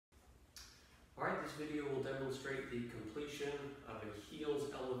Alright, this video will demonstrate the completion of a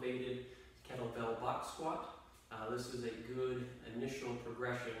heels elevated kettlebell box squat. This is a good initial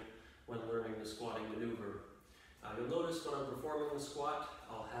progression when learning the squatting maneuver. You'll notice when I'm performing the squat,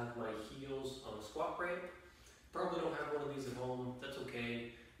 I'll have my heels on the squat ramp. Probably don't have one of these at home, that's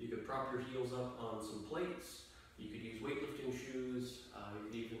okay. You could prop your heels up on some plates. You could use weightlifting shoes. You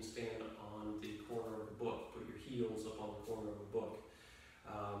could even stand on the corner of a book, put your heels up on the corner of a book.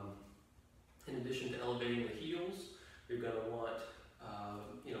 In addition to elevating the heels, you're going to want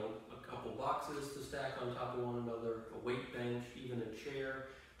a couple boxes to stack on top of one another, a weight bench, even a chair,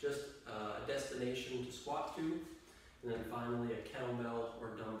 just a destination to squat to. And then finally a kettlebell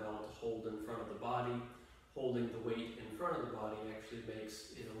or dumbbell to hold in front of the body. Holding the weight in front of the body actually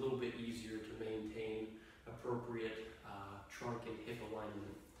makes it a little bit easier to maintain appropriate trunk and hip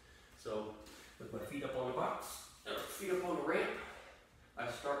alignment. So with my feet up on the box, feet up on the ramp, I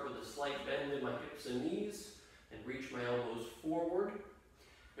start with a slight bend in my hips and knees and reach my elbows forward.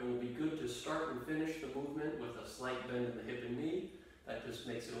 It will be good to start and finish the movement with a slight bend in the hip and knee. That just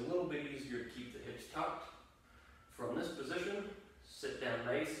makes it a little bit easier to keep the hips tucked. From this position, sit down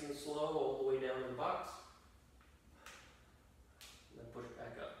nice and slow all the way down to the box. And then push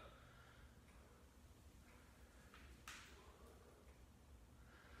back up.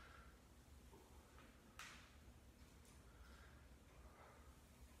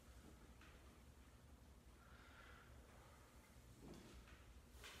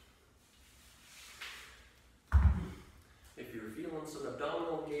 If you're feeling some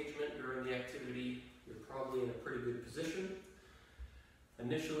abdominal engagement during the activity, you're probably in a pretty good position.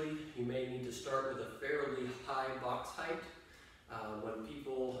 Initially, you may need to start with a fairly high box height. When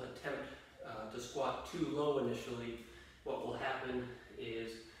people attempt to squat too low initially, what will happen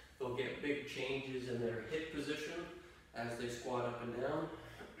is they'll get big changes in their hip position as they squat up and down.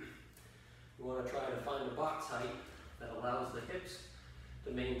 You want to try to find a box height that allows the hips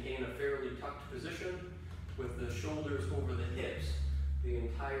to maintain a fairly tucked position with the shoulders over the hips the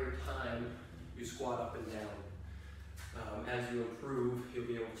entire time you squat up and down. As you improve, you'll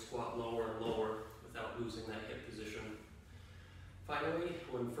be able to squat lower and lower without losing that hip position. Finally,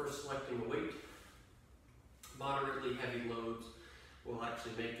 when first selecting a weight, moderately heavy loads will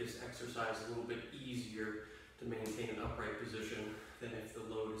actually make this exercise a little bit easier to maintain an upright position than if the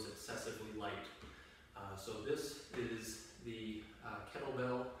load is excessively light. So this is the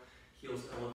kettlebell heels elevated